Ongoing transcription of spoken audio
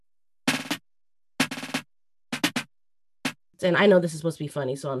And I know this is supposed to be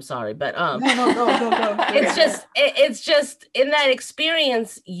funny, so I'm sorry, but No, go. it's just in that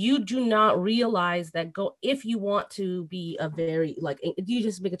experience, you do not realize that if you want to be a very, like, you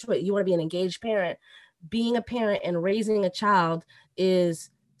just make a choice. You want to be an engaged parent. Being a parent and raising a child is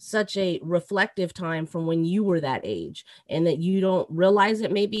such a reflective time from when you were that age, and that you don't realize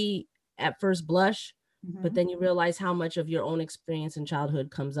it maybe at first blush, but then you realize how much of your own experience in childhood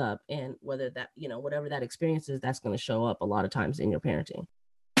comes up, and whether that, whatever that experience is, that's going to show up a lot of times in your parenting.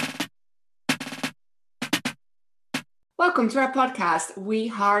 Welcome to our podcast, We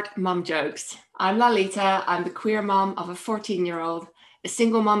Heart Mum Jokes. I'm Lalita. I'm the queer mom of a 14-year-old, a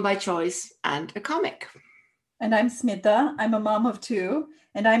single mom by choice, and a comic. And I'm Smita. I'm a mom of two,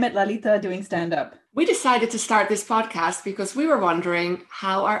 and I'm at Lalita doing stand-up. We decided to start this podcast because we were wondering,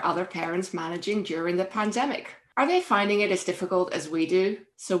 how are other parents managing during the pandemic? Are they finding it as difficult as we do?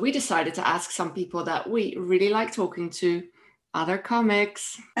 So we decided to ask some people that we really like talking to, other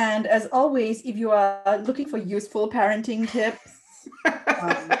comics. And as always, if you are looking for useful parenting tips,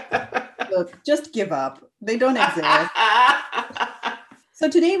 look, just give up. They don't exist. So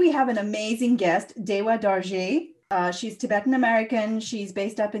today we have an amazing guest, Dewa Darje. She's Tibetan American. She's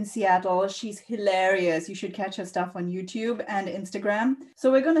based up in Seattle. She's hilarious. You should catch her stuff on YouTube and Instagram. So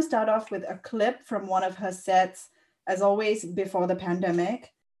we're going to start off with a clip from one of her sets, as always, before the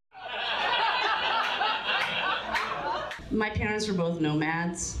pandemic. My parents were both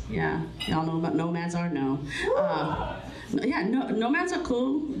nomads. Yeah, y'all know what nomads are? No. Nomads are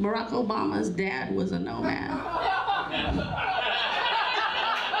cool. Barack Obama's dad was a nomad.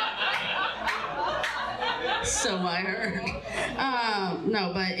 So I heard.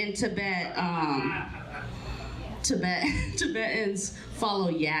 No, but in Tibet, Tibetans follow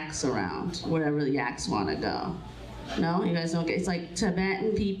yaks around wherever the yaks want to go. No, you guys don't get. It's like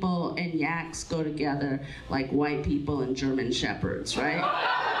Tibetan people and yaks go together like white people and German shepherds, right?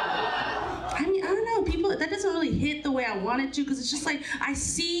 I mean, I don't know. People, that doesn't really hit the way I want it to, because it's just like I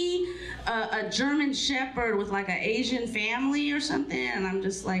see a German shepherd with like an Asian family or something, and I'm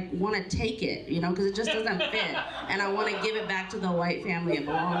just like want to take it, because it just doesn't fit, and I want to give it back to the white family it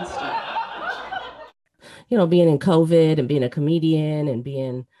belongs to. Being in COVID and being a comedian and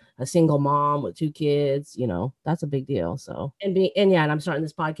being a single mom with two kids, that's a big deal. So, and I'm starting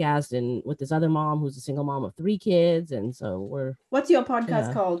this podcast and with this other mom who's a single mom of 3 kids. And so what's your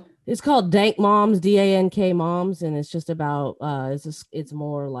podcast called? It's called Dank Moms, DANK Moms. And it's just about, it's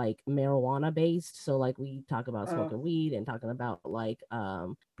more like marijuana based. So like we talk about smoking weed and talking about like,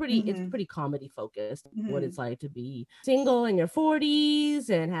 it's pretty comedy focused, what it's like to be single in your 40s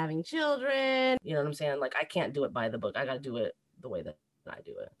and having children. You know what I'm saying? Like, I can't do it by the book. I got to do it the way that I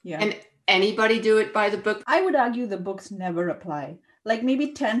do it. Yeah. And anybody do it by the book? I would argue the books never apply. Like maybe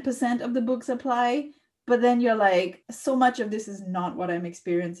 10% of the books apply, but then you're like, so much of this is not what I'm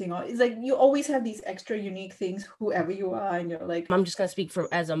experiencing. Or it's like you always have these extra unique things, whoever you are, and you're like, I'm just going to speak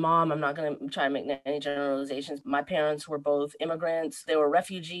as a mom. I'm not going to try to make any generalizations. My parents were both immigrants. They were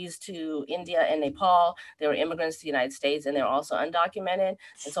refugees to India and Nepal. They were immigrants to the United States, and they were also undocumented.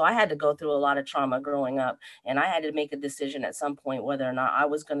 And so I had to go through a lot of trauma growing up, and I had to make a decision at some point whether or not I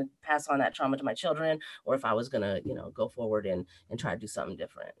was going to pass on that trauma to my children, or if I was going to, go forward and try to do something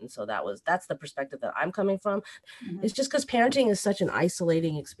different. And so that's the perspective that I'm coming from. It's just because parenting is such an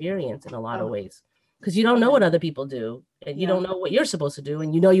isolating experience in a lot of ways, because you don't know what other people do, and you don't know what you're supposed to do,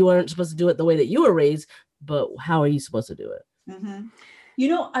 and you weren't supposed to do it the way that you were raised, but how are you supposed to do it?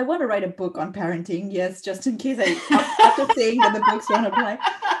 I want to write a book on parenting, yes, just in case after saying that the books don't apply.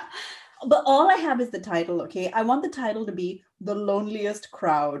 But all I have is the title, okay? I want the title to be The Loneliest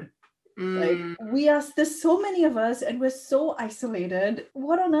Crowd. Like there's so many of us and we're so isolated.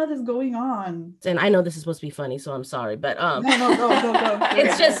 What on earth is going on? And I know this is supposed to be funny, so I'm sorry, but no, go.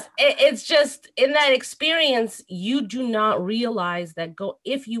 It's just in that experience, you do not realize that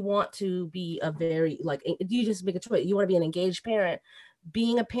if you want to be a very, like, you just make a choice. You want to be an engaged parent.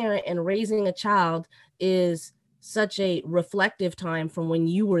 Being a parent and raising a child is such a reflective time from when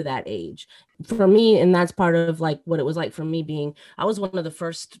you were that age for me. And that's part of like what it was like for me I was probably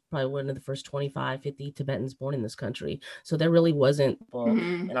one of the first 25, 50 Tibetans born in this country. So there really wasn't people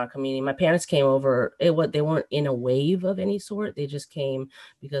in our community. My parents came over, they weren't in a wave of any sort. They just came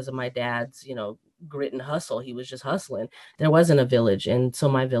because of my dad's, grit and hustle. He was just hustling. There wasn't a village. And so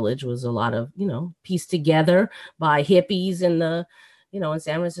my village was a lot of, pieced together by hippies in in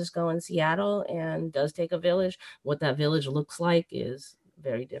San Francisco and Seattle, and does take a village. What that village looks like is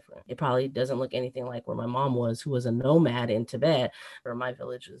very different. It probably doesn't look anything like where my mom was, who was a nomad in Tibet, or my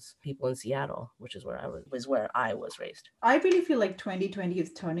village was people in Seattle, which is where I was raised. I really feel like 2020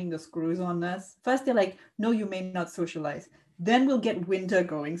 is turning the screws on us. First, they're like, no, you may not socialize. Then we'll get winter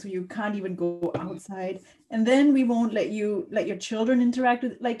going, so you can't even go outside. And then we won't let your children interact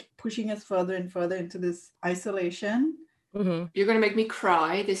with, like, pushing us further and further into this isolation. Mm-hmm. You're going to make me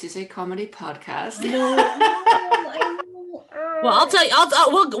cry. This is a comedy podcast. Well, I'll tell you.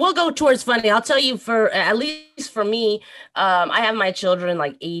 We'll go towards funny. I'll tell you, for at least for me, I have my children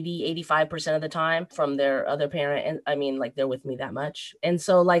like 85% of the time from their other parent, and I mean, like, they're with me that much, and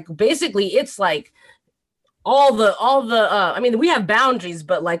so, like, basically, it's like all the I mean, we have boundaries,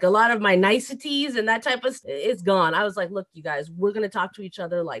 but like a lot of my niceties and that type of it's gone. I was like, look, you guys, we're gonna talk to each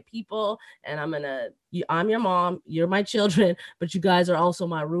other like people, and I'm your mom, you're my children, but you guys are also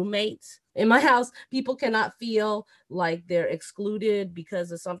my roommates. In my house, people cannot feel like they're excluded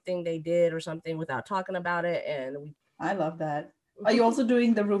because of something they did or something without talking about it. And I love that. Are you also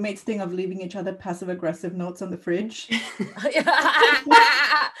doing the roommates thing of leaving each other passive aggressive notes on the fridge?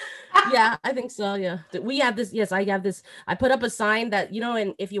 Yeah, I think so. Yeah, we have this. Yes, I have this. I put up a sign that,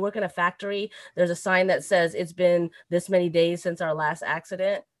 and if you work in a factory, there's a sign that says it's been this many days since our last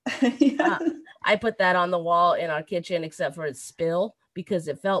accident. I put that on the wall in our kitchen, except for its spill, because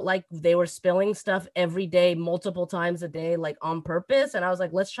it felt like they were spilling stuff every day, multiple times a day, like on purpose. And I was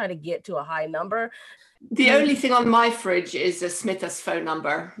like, let's try to get to a high number. The only thing on my fridge is a Smithers phone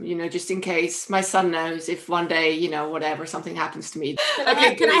number, just in case my son knows if one day, whatever, something happens to me.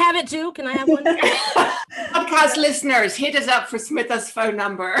 Can I have it too? Can I have one? Podcast listeners, hit us up for Smithers phone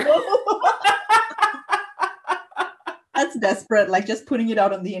number. That's desperate, like just putting it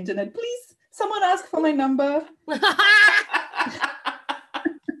out on the internet. Please, someone ask for my number.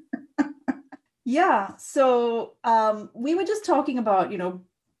 Yeah, so we were just talking about,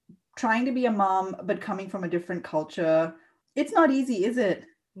 trying to be a mom, but coming from a different culture. It's not easy, is it?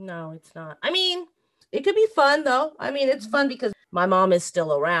 No, it's not. I mean, it could be fun though. I mean, it's fun because my mom is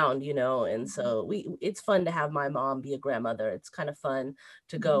still around, and so it's fun to have my mom be a grandmother. It's kind of fun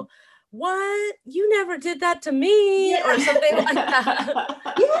to go, what? You never did that to me, or something like that.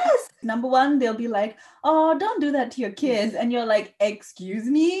 Yes. Number one, they'll be like, oh, don't do that to your kids. And you're like, excuse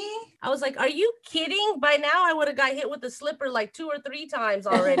me? I was like, are you kidding? By now I would have got hit with a slipper like 2 or 3 times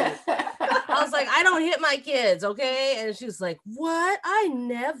already. I was like, I don't hit my kids, okay? And she's like, what? I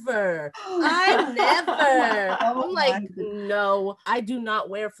never. I'm like, no, I do not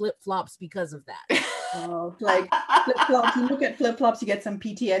wear flip-flops because of that. Oh, like flip-flops. You look at flip-flops, you get some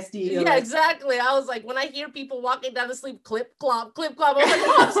PTSD. Yeah, exactly. I was like, when I hear people walking down the street, clip, clop, I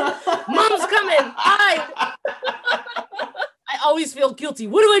was like, mom's coming. Hi. I always feel guilty.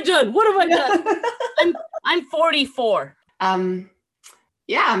 What have I done? I'm 44.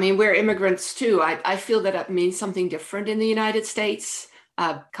 Yeah, I mean, we're immigrants too. I feel that means something different in the United States.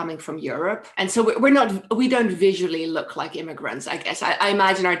 Coming from Europe. And so we don't visually look like immigrants, I guess. I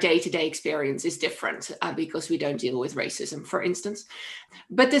imagine our day-to-day experience is different because we don't deal with racism, for instance.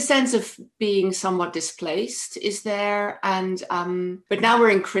 But the sense of being somewhat displaced is there. And but now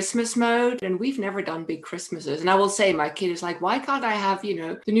we're in Christmas mode, and we've never done big Christmases. And I will say, my kid is like, why can't I have,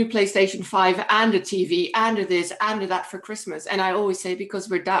 the new PlayStation 5 and a TV and a this and a that for Christmas? And I always say,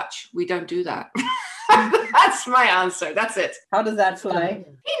 because we're Dutch, we don't do that. That's my answer. That's it. How does that fly?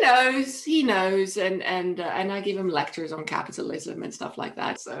 He knows, and I give him lectures on capitalism and stuff like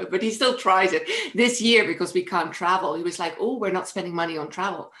that. So, but he still tries it. This year, because we can't travel, he was like, "Oh, we're not spending money on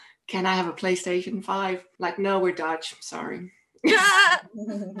travel. Can I have a PlayStation 5?" Like, no, we're Dutch. Sorry. There's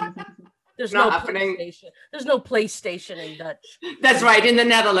not no happening. PlayStation. There's no PlayStation in Dutch. That's right. In the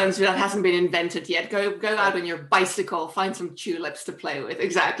Netherlands, that hasn't been invented yet. Go out on your bicycle, find some tulips to play with.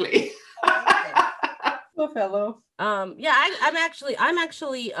 Exactly. Fellow. Yeah, I'm actually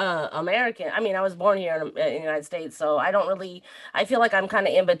American. I mean, I was born here in the United States, so I feel like I'm kind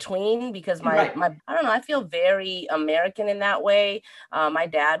of in between because my I don't know, I feel very American in that way. My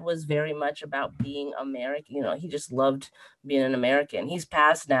dad was very much about being American. He just loved being an American. He's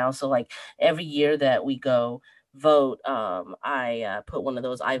passed now, so like every year that we go vote, I put one of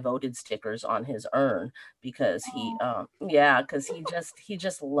those I voted stickers on his urn because he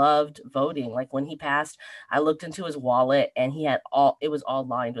just loved voting. Like when he passed, I looked into his wallet and it was all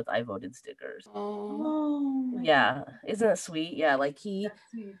lined with I voted stickers. Yeah, isn't it sweet? Yeah, like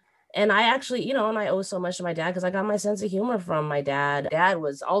and I actually, and I owe so much to my dad because I got my sense of humor from my dad. Dad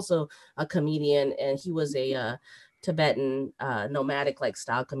was also a comedian, and he was a Tibetan nomadic like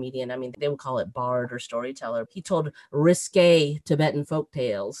style comedian. I mean, they would call it bard or storyteller. He told risque Tibetan folk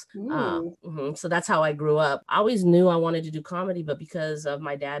tales. So that's how I grew up. I always knew I wanted to do comedy, but because of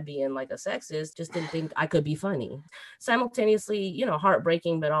my dad being like a sexist, just didn't think I could be funny. Simultaneously,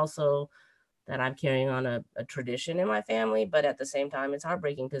 heartbreaking, but also that I'm carrying on a tradition in my family. But at the same time, it's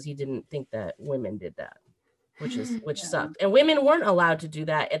heartbreaking because he didn't think that women did that. which Yeah. sucked. And women weren't allowed to do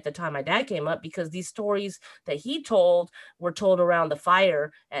that at the time my dad came up, because these stories that he told were told around the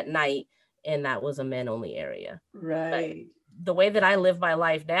fire at night, and that was a men only area. Right. But the way that I live my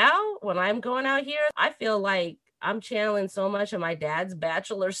life now, when I'm going out here, I feel like I'm channeling so much of my dad's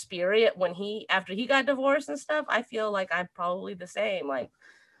bachelor spirit after he got divorced and stuff. I feel like I'm probably the same. Like,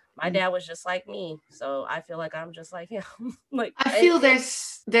 my dad was just like me, so I feel like I'm just like him. Like, I feel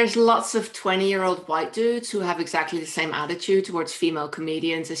there's lots of 20-year-old white dudes who have exactly the same attitude towards female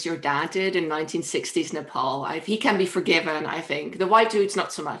comedians as your dad did in 1960s Nepal. He can be forgiven, I think. The white dudes,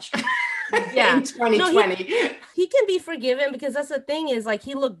 not so much. Yeah. In 2020. He can be forgiven, because that's the thing is, like,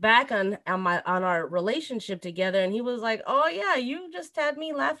 he looked back on our relationship together, and he was like, oh yeah, you just had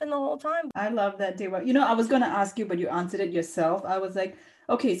me laughing the whole time. I love that, Dewa. You know, I was going to ask you, but you answered it yourself. I was like,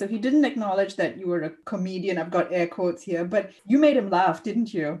 okay, so he didn't acknowledge that you were a comedian. I've got air quotes here, but you made him laugh,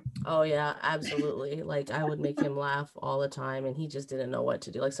 didn't you? Oh yeah, absolutely. Like, I would make him laugh all the time, and he just didn't know what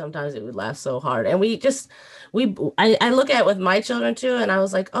to do. Like, sometimes it would laugh so hard, and I look at it with my children too, and I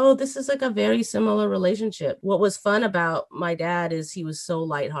was like, oh, this is like a very similar relationship. What was fun about my dad is he was so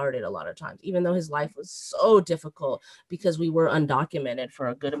lighthearted a lot of times, even though his life was so difficult, because we were undocumented for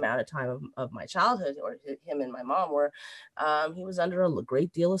a good amount of time of my childhood, or him and my mom were. He was under a great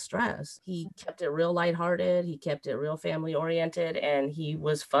deal of stress. He kept it real lighthearted. He kept it real family oriented, and he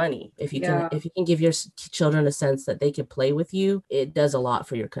was funny. If you can give your children a sense that they can play with you, it does a lot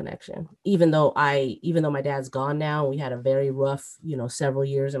for your connection. Even though my dad's gone now, we had a very rough, several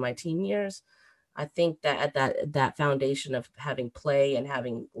years in my teen years. I think that at that foundation of having play and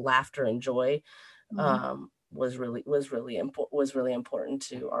having laughter and joy, was really important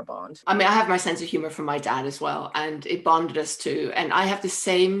to our bond. I mean, I have my sense of humor from my dad as well, and it bonded us too. And I have the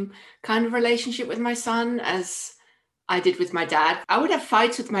same kind of relationship with my son as I did with my dad. I would have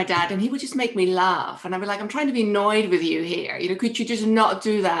fights with my dad, and he would just make me laugh. And I'd be like, I'm trying to be annoyed with you here. Could you just not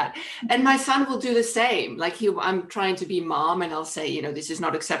do that? And my son will do the same. Like, I'm trying to be mom, and I'll say, this is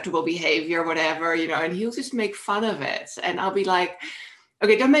not acceptable behavior, whatever, and he'll just make fun of it. And I'll be like,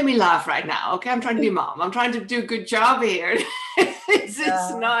 okay, don't make me laugh right now. Okay, I'm trying to be mom. I'm trying to do a good job here. It's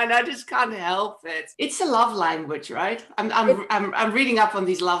not, and I just can't help it. It's a love language, right? I'm reading up on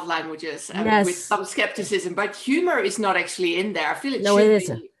these love languages with some skepticism, but humor is not actually in there. I feel it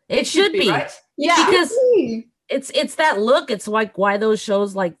should be. It should be, right? Yeah, because it's that look. It's like why those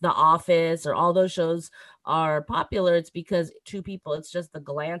shows like The Office or all those shows are popular. It's because two people, it's just the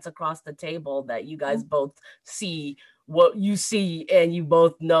glance across the table that you guys both see what you see, and you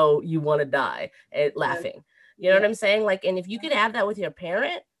both know you want to die at laughing. You know what I'm saying? Like, and if you could have that with your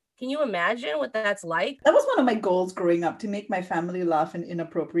parent, can you imagine what that's like? That was one of my goals growing up, to make my family laugh in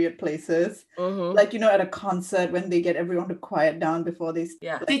inappropriate places. Like, at a concert when they get everyone to quiet down before they...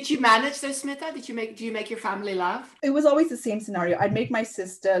 Yeah. Did you manage this, Smita? Do you make your family laugh? It was always the same scenario. I'd make my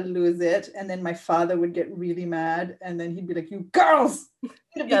sister lose it, and then my father would get really mad, and then he'd be like, you girls!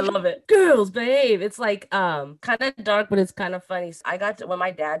 Yeah, I love it. Girls, behave. It's like kind of dark, but it's kind of funny. When my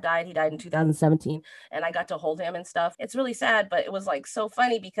dad died, he died in 2017, and I got to hold him and stuff. It's really sad, but it was like so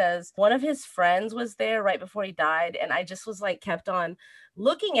funny because one of his friends was there right before he died, and I just was like kept on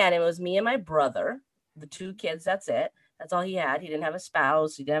looking at him. It was me and my brother, the two kids, that's it. That's all he had. He didn't have a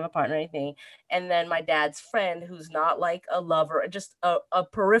spouse. He didn't have a partner or anything. And then my dad's friend, who's not like a lover, just a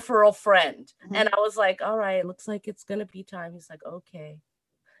peripheral friend. And I was like, all right, looks like it's going to be time. He's like, okay.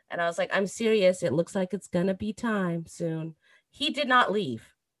 And I was like, I'm serious. It looks like it's going to be time soon. He did not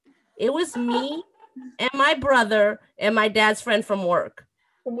leave. It was me and my brother and my dad's friend from work.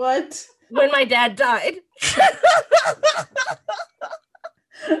 What? When my dad died. Such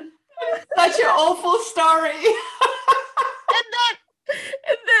an awful story.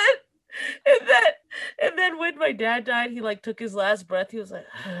 and then when my dad died, he like took his last breath. He was like,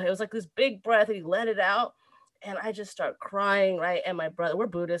 it was like this big breath, and he let it out. And I just start crying, right? And my brother, we're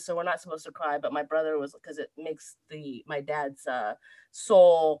Buddhist, so we're not supposed to cry. But my brother was, because it makes my dad's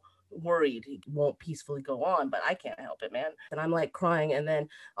soul worried. He won't peacefully go on, but I can't help it, man. And I'm like crying. And then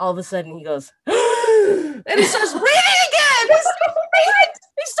all of a sudden he goes, and he starts breathing again.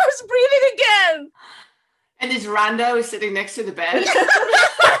 He starts breathing again. And this rando is sitting next to the bed.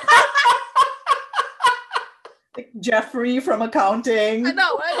 Like Jeffrey from accounting. I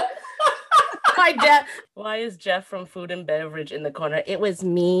know, right? My dad. Why is Jeff from food and beverage in the corner? It was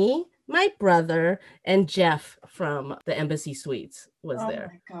me, my brother, and Jeff from the Embassy Suites was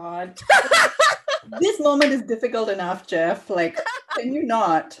there. Oh my God. This moment is difficult enough, Jeff. Like, can you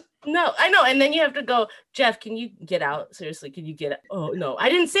not? No, I know. And then you have to go, Jeff, can you get out? Seriously, can you get out? Oh, no, I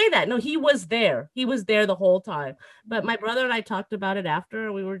didn't say that. No, he was there. He was there the whole time. But my brother and I talked about it after.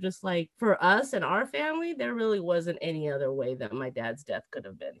 And we were just like, for us and our family, there really wasn't any other way that my dad's death could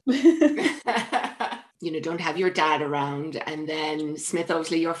have been. Don't have your dad around. And then Smith,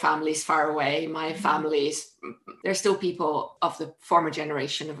 obviously your family's far away. My family's, there's still people of the former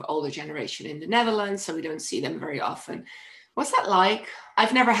generation, of older generation in the Netherlands. So we don't see them very often. What's that like?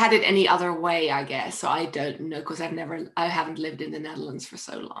 I've never had it any other way, I guess. So I don't know, because I haven't lived in the Netherlands for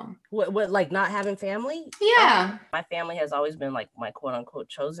so long. What like not having family? Yeah. My family has always been like my quote unquote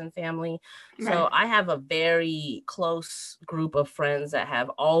chosen family. So Right. I have a very close group of friends that have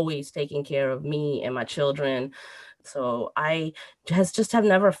always taken care of me and my children. So I have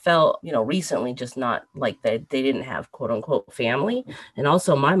never felt, recently just not like that they didn't have quote unquote family. And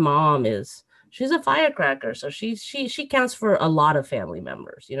also my mom she's a firecracker. So she counts for a lot of family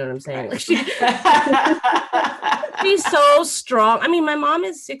members. You know what I'm saying? Like she's so strong. I mean, my mom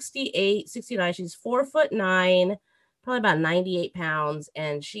is 68, 69. She's 4'9", probably about 98 pounds.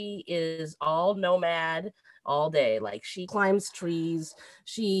 And she is all nomad all day. Like she climbs trees.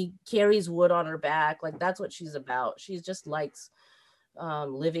 She carries wood on her back. Like that's what she's about. She just likes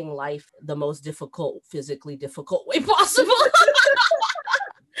living life the most physically difficult way possible.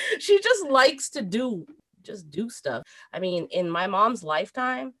 She just likes to do stuff. I mean, in my mom's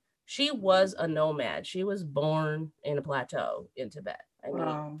lifetime, she was a nomad. She was born in a plateau in Tibet. I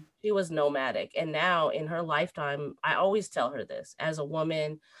mean, she was nomadic. And now in her lifetime, I always tell her this, as a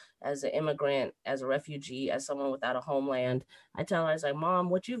woman, as an immigrant, as a refugee, as someone without a homeland, I tell her, I was like, Mom,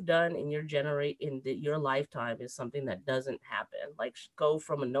 what you've done in your lifetime is something that doesn't happen. Like go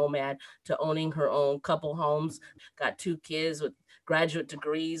from a nomad to owning her own couple homes, got 2 kids with graduate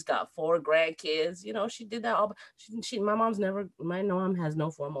degrees, got 4 grandkids. She did that all. My mom has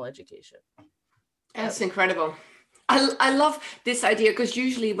no formal education. That's incredible. I love this idea, because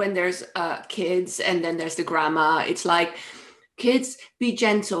usually when there's kids and then there's the grandma, it's like, kids, be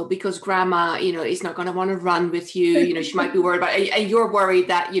gentle, because grandma, is not going to want to run with you. She might be worried about it, and you're worried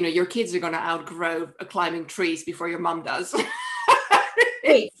that, your kids are going to outgrow climbing trees before your mom does.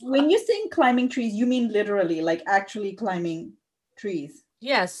 Wait, when you're saying climbing trees, you mean literally, like actually climbing trees?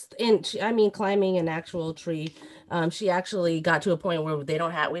 Yes, I mean climbing an actual tree. She actually got to a point where we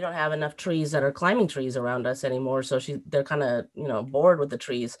don't have enough trees that are climbing trees around us anymore. So they're kind of, bored with the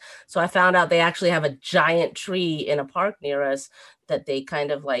trees. So I found out they actually have a giant tree in a park near us that they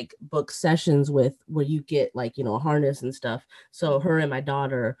kind of like book sessions with, where you get like, a harness and stuff. So her and my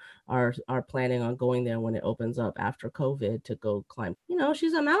daughter are planning on going there when it opens up after COVID to go climb.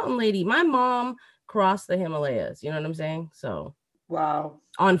 She's a mountain lady. My mom crossed the Himalayas. You know what I'm saying? So. Wow.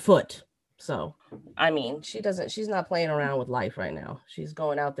 On foot. So, I mean, she's not playing around with life right now. She's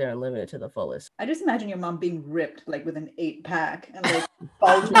going out there and living it to the fullest. I just imagine your mom being ripped like with an 8-pack and like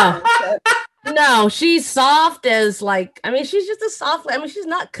bulging. No, she's soft as she's just a soft, she's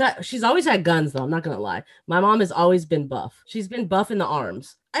not cut. She's always had guns though. I'm not going to lie. My mom has always been buff. She's been buff in the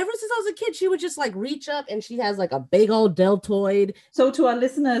arms. Ever since I was a kid, she would just like reach up, and she has like a big old deltoid. So to our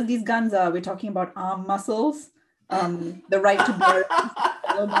listeners, these guns we're talking about arm muscles. The right to bear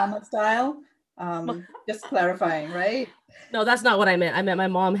Obama style. Just clarifying, right? No, that's not what I meant. I meant my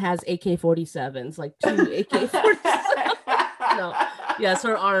mom has AK-47s, like 2 AK-47s. No, yes,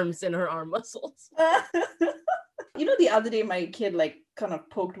 her arms and her arm muscles. The other day my kid like kind of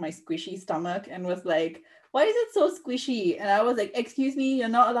poked my squishy stomach and was like, "Why is it so squishy?" And I was like, "Excuse me, you're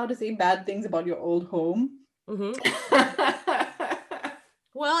not allowed to say bad things about your old home." Mm-hmm.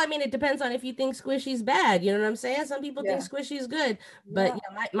 Well, I mean, it depends on if you think squishy's bad. You know what I'm saying? Some people think squishy's good. But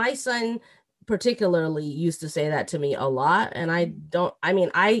my son particularly used to say that to me a lot. And I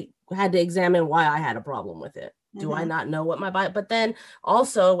had to examine why I had a problem with it. Do I not know what my body? But then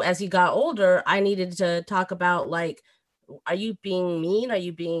also, as he got older, I needed to talk about like, are you being mean? Are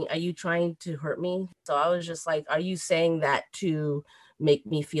you trying to hurt me? So I was just like, are you saying that to make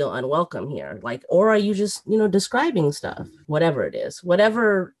me feel unwelcome here? Like, or are you just, describing stuff, whatever it is,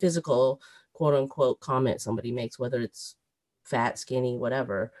 whatever physical quote unquote comment somebody makes, whether it's fat, skinny,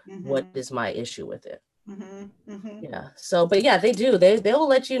 whatever, what is my issue with it? Yeah. So, but yeah, they do. They'll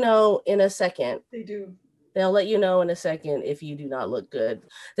let you know in a second. They do. They'll let you know in a second if you do not look good.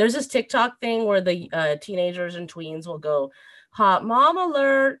 There's this TikTok thing where the teenagers and tweens will go, hot mom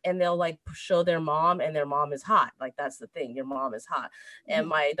alert, and they'll like show their mom, and their mom is hot. Like, that's the thing, your mom is hot. And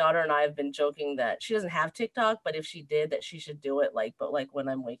my daughter and I have been joking that she doesn't have TikTok, but if she did, that she should do it like when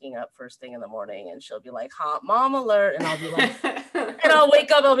I'm waking up first thing in the morning, and she'll be like, hot mom alert, and I'll be like, and I'll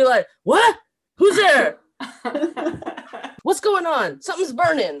wake up, I'll be like, what? Who's there? What's going on? Something's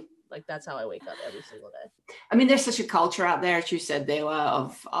burning. Like that's how I wake up every single day. I mean, there's such a culture out there, as you said,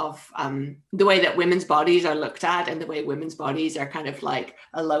 Dewa, of the way that women's bodies are looked at and the way women's bodies are kind of like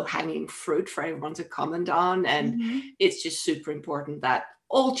a low-hanging fruit for everyone to comment on. And it's just super important that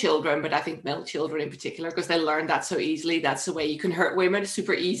all children, but I think male children in particular, because they learn that so easily. That's the way you can hurt women,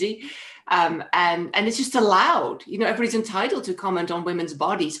 super easy. And it's just allowed, you know, everybody's entitled to comment on women's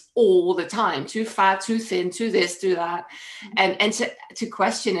bodies all the time, too fat, too thin, too this, too that. And to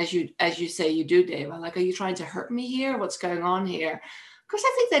question, as you say you do, Deva, like, are you trying to hurt me here? What's going on here? Because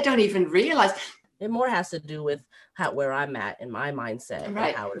I think they don't even realize. It more has to do with where I'm at in my mindset and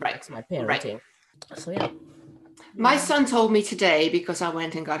how it affects my parenting. So yeah. My son told me today, because I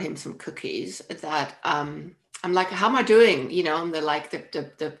went and got him some cookies, that I'm like, how am I doing? You know, on the like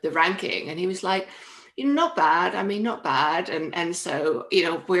the ranking, and he was like, you know, not bad. I mean, not bad. And so, you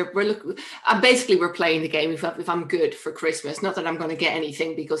know, we're basically we're playing the game if I'm good for Christmas. Not that I'm going to get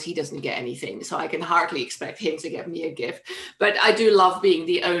anything, because he doesn't get anything, so I can hardly expect him to get me a gift. But I do love being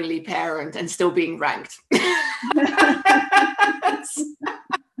the only parent and still being ranked.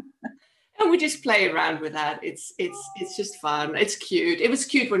 And we just play around with that. It's just fun. It's cute. It was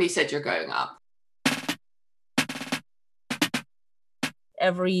cute when he said you're going up.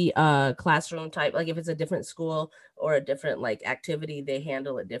 Every classroom type, like if it's a different school or a different like activity, they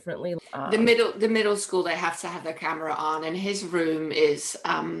handle it differently. The middle school, they have to have their camera on, and his room is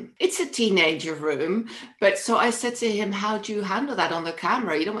it's a teenager room. But so I said to him, how do you handle that on the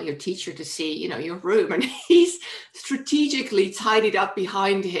camera? You don't want your teacher to see, you know, your room. And he's strategically tidied up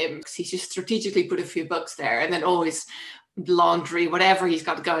behind him, because he's just strategically put a few books there, and then always laundry, whatever he's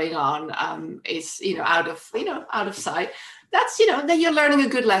got going on, is, you know, out of sight. That's, you know, then you're learning a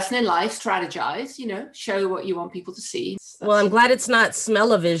good lesson in life. Strategize, you know, show what you want people to see. Well, I'm glad it's not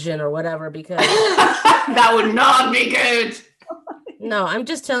smell-o-vision or whatever, because that would not be good. No, I'm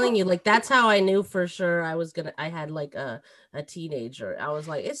just telling you, like, that's how I knew for sure I had like a teenager. I was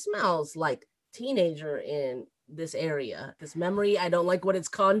like, it smells like teenager in this area. This memory, I don't like what it's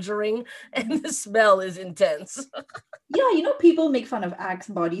conjuring, and the smell is intense. Yeah, you know, people make fun of Axe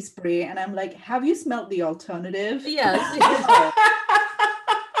body spray, and I'm like, have you smelled the alternative? Yes.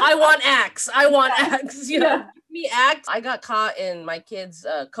 I want Axe. You know, me Axe. I got caught in my kid's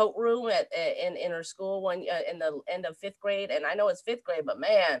coat room in her school in the end of 5th grade, and I know it's 5th grade, but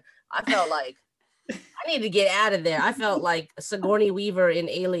man, I felt like I need to get out of there. I felt like Sigourney Weaver in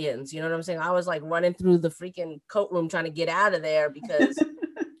Aliens. You know what I'm saying? I was like running through the freaking coat room trying to get out of there because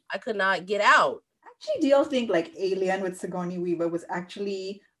I could not get out. Actually, do y'all think like Alien with Sigourney Weaver was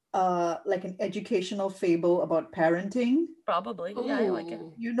actually like an educational fable about parenting? Probably. Yeah, I like it.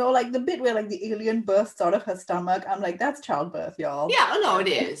 You know, like the bit where like the alien bursts out of her stomach. I'm like, that's childbirth, y'all. Yeah, no, it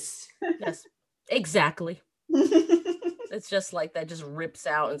is. Yes, exactly. It's just like that, just rips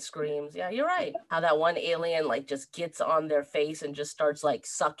out and screams. Yeah, you're right. How that one alien like just gets on their face and just starts like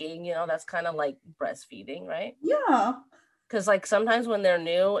sucking, you know, that's kind of like breastfeeding, right? Yeah. Because like sometimes when they're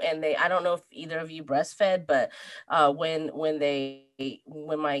new and I don't know if either of you breastfed, but when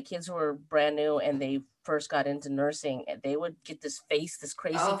my kids were brand new and they first got into nursing, they would get this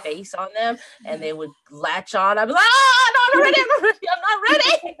crazy face on them, and they would latch on. I'd be like, no, I'm not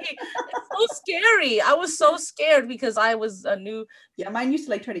ready. It's so scary. I was so scared because I was a new. Yeah, mine used to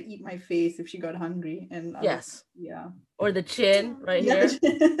like try to eat my face if she got hungry, and yeah, or the chin right here.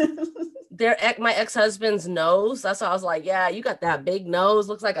 My ex-husband's nose. That's why I was like, yeah, you got that big nose,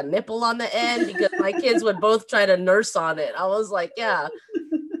 looks like a nipple on the end, because my kids would both try to nurse on it. I was like, yeah.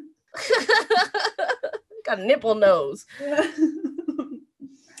 Got a nipple nose.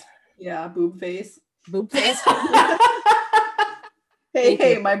 Yeah, boob face. Hey,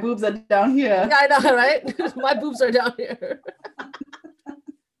 hey, my boobs are down here. Yeah, I know, right? My boobs are down here.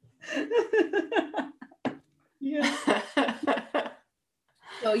 Yeah.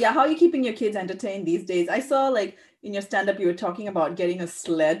 So yeah, how are you keeping your kids entertained these days? I saw like in your stand-up you were talking about getting a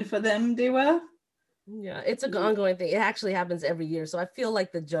sled for them, Dewa. Yeah, it's an ongoing thing. It actually happens every year. So I feel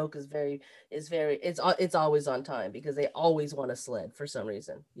like the joke is it's always on time, because they always want a sled for some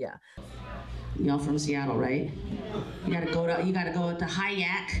reason. Yeah. Y'all from Seattle, right? You gotta go to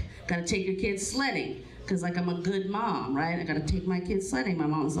Hayak, gotta take your kids sledding. Cause like I'm a good mom, right? I gotta take my kids sledding. My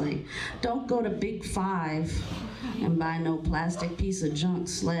mom's like, don't go to Big 5 and buy no plastic piece of junk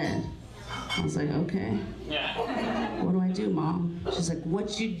sled. I was like, okay. What do I do, Mom? She's like,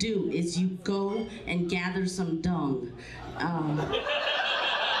 what you do is you go and gather some dung.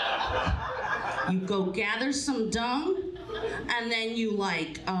 You go gather some dung, and then you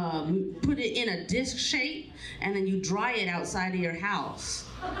like put it in a disc shape, and then you dry it outside of your house.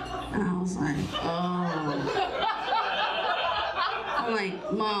 And I was like, oh. I'm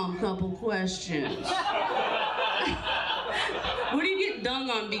like, Mom, couple questions. Where do you get dung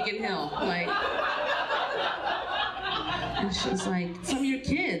on Beacon Hill? Like, and she's like, from your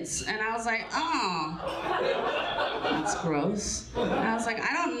kids. And I was like, oh, that's gross. And I was like,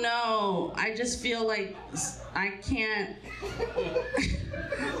 I don't know. I just feel like I can't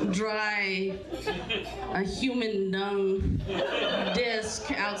dry a human dung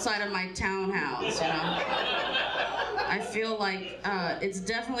disc outside of my townhouse, you know? I feel like it's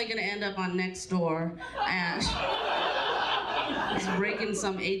definitely gonna end up on Nextdoor and it's breaking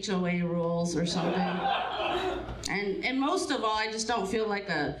some HOA rules or something. And most of all, I just don't feel like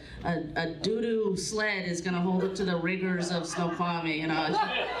a doo-doo sled is gonna hold up to the rigors of Snoqualmie, you know?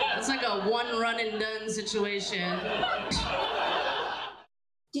 It's like a one run and done situation.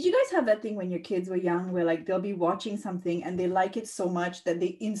 Did you guys have that thing when your kids were young where like they'll be watching something and they like it so much that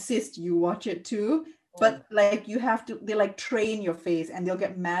they insist you watch it too? But like you have to, they like train your face and they'll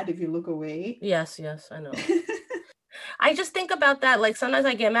get mad if you look away. Yes, I know. I just think about that. Like sometimes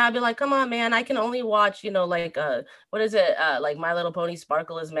I get mad, I'll be like, come on, man, I can only watch, like what is it? Like My Little Pony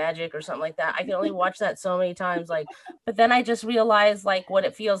Sparkle is Magic or something like that. I can only watch that so many times. Like, but then I just realize like what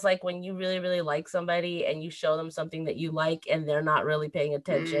it feels like when you really, really like somebody and you show them something that you like and they're not really paying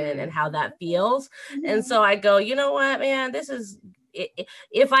attention and how that feels. And so I go, you know what, man, this is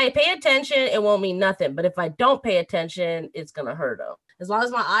if I pay attention, it won't mean nothing. But if I don't pay attention, it's gonna hurt them. As long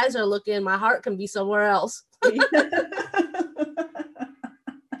as my eyes are looking, my heart can be somewhere else.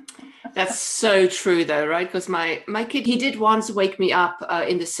 That's so true though, right? Because my kid, he did once wake me up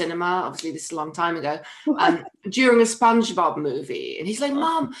in the cinema, obviously this is a long time ago, during a SpongeBob movie. And he's like,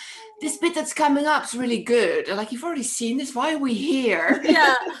 Mom, this bit that's coming up is really good. I'm like, you've already seen this, why are we here?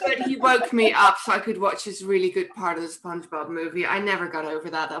 Yeah. But he woke me up so I could watch this really good part of the SpongeBob movie. I never got over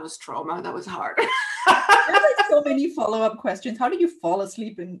that. That was trauma. That was hard. There's like so many follow-up questions. How do you fall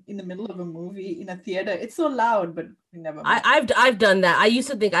asleep in the middle of a movie in a theater? It's so loud, but we never. I've done that. I used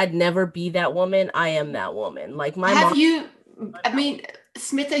to think I'd never be that woman. I am that woman. Like my mom. I mean,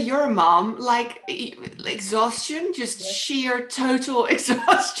 Smitha, you're a mom. Like exhaustion, just sheer total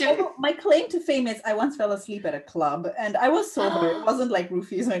exhaustion. Well, my claim to fame is I once fell asleep at a club, and I was sober. It wasn't like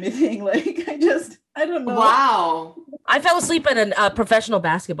roofies or anything. Like I don't know. Wow. I fell asleep at a professional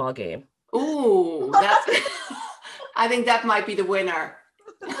basketball game. Ooh, that's. I think that might be the winner.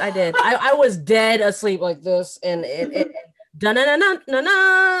 I did. I was dead asleep like this, and it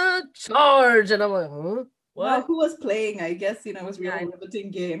da-na-na-na-na-na, charge, and I'm like, huh? What? Wow, who was playing? I guess it was really riveting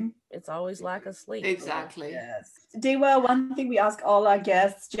game. It's always lack of sleep. Exactly. Yes. Dewa, one thing we ask all our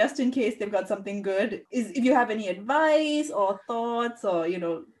guests, just in case they've got something good, is if you have any advice or thoughts or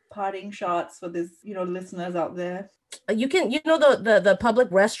parting shots for this listeners out there. You can the public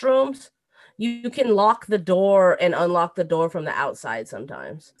restrooms. You can lock the door and unlock the door from the outside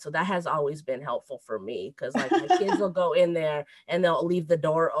sometimes. So that has always been helpful for me because like my kids will go in there and they'll leave the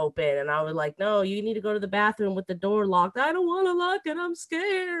door open. And I was like, no, you need to go to the bathroom with the door locked. I don't want to lock it. I'm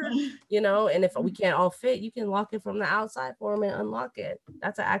scared. And if we can't all fit, you can lock it from the outside for them and unlock it.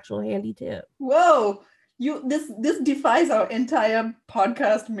 That's an actual handy tip. Whoa. This defies our entire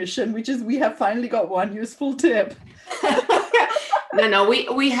podcast mission, which is we have finally got one useful tip. No,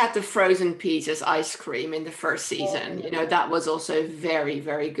 we had the frozen pizzas ice cream in the first season. That was also very,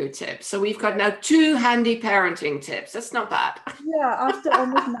 very good tip. So we've got now 2 handy parenting tips. That's not bad. Yeah, after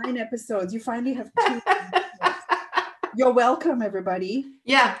almost 9 episodes, you finally have 2. You're welcome, everybody.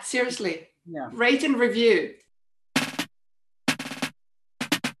 Yeah, seriously. Yeah. Rate and review.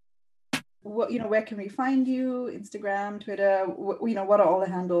 Where can we find you? Instagram, Twitter, what are all the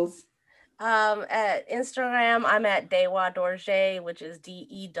handles? At Instagram, I'm at Dewa Dorje, which is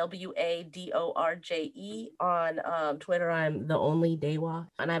DEWADORJE. On Twitter, I'm the only Dewa,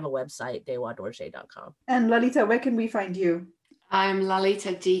 and I have a website, dewadorje.com. And Lalita, where can we find you? I'm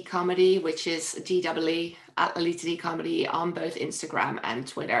Lalita D Comedy, which is DWE at Lalita D Comedy on both Instagram and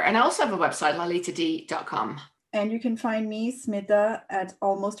Twitter. And I also have a website, lalitad.com. And you can find me, Smitha, at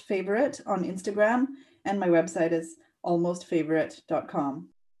Almost Favorite on Instagram. And my website is almostfavorite.com.